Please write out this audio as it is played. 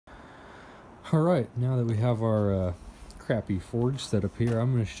Alright, now that we have our crappy forge set up here,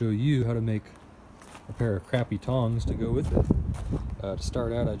 I'm going to show you how to make a pair of crappy tongs to go with it. To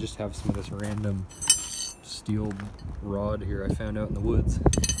start out, I just have some of this random steel rod here I found out in the woods.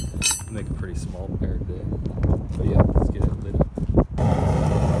 I'll make a pretty small pair today. But yeah, let's get it lit up.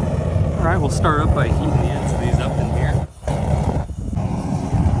 Alright, we'll start up by heating the ends of these up in here.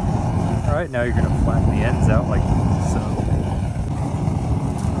 Alright, now you're going to flatten the ends out like so.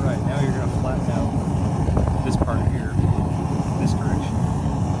 Alright, now you're going to flatten out this part here, this direction,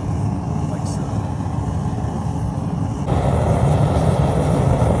 like so.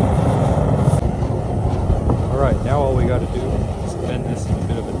 Alright, now all we got to do is bend this in a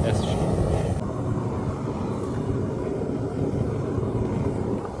bit of an S shape.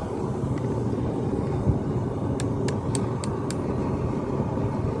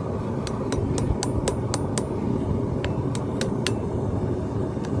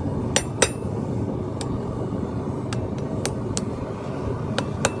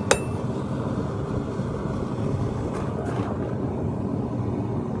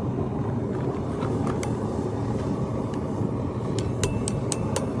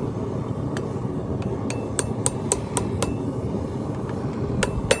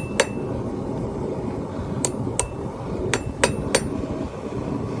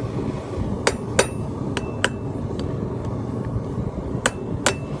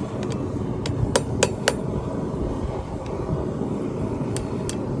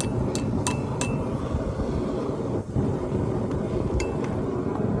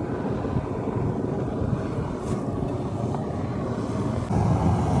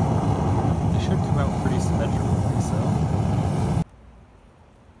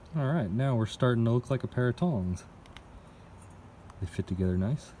 Alright, now we're starting to look like a pair of tongs. They fit together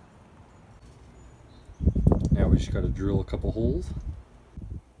nice. Now we just got to drill a couple holes.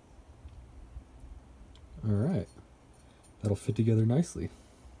 Alright, that'll fit together nicely.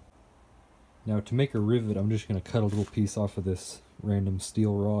 Now to make a rivet, I'm just going to cut a little piece off of this random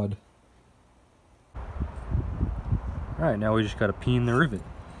steel rod. Alright, now we just got to peen the rivet.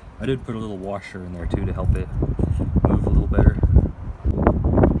 I did put a little washer in there too to help it move a little better.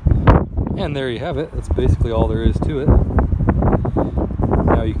 And there you have it. That's basically all there is to it.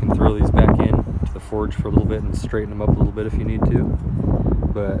 Now you can throw these back in to the forge for a little bit and straighten them up a little bit if you need to.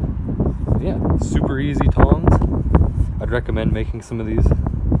 But yeah, super easy tongs. I'd recommend making some of these.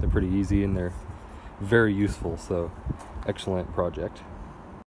 They're pretty easy and they're very useful, so excellent project.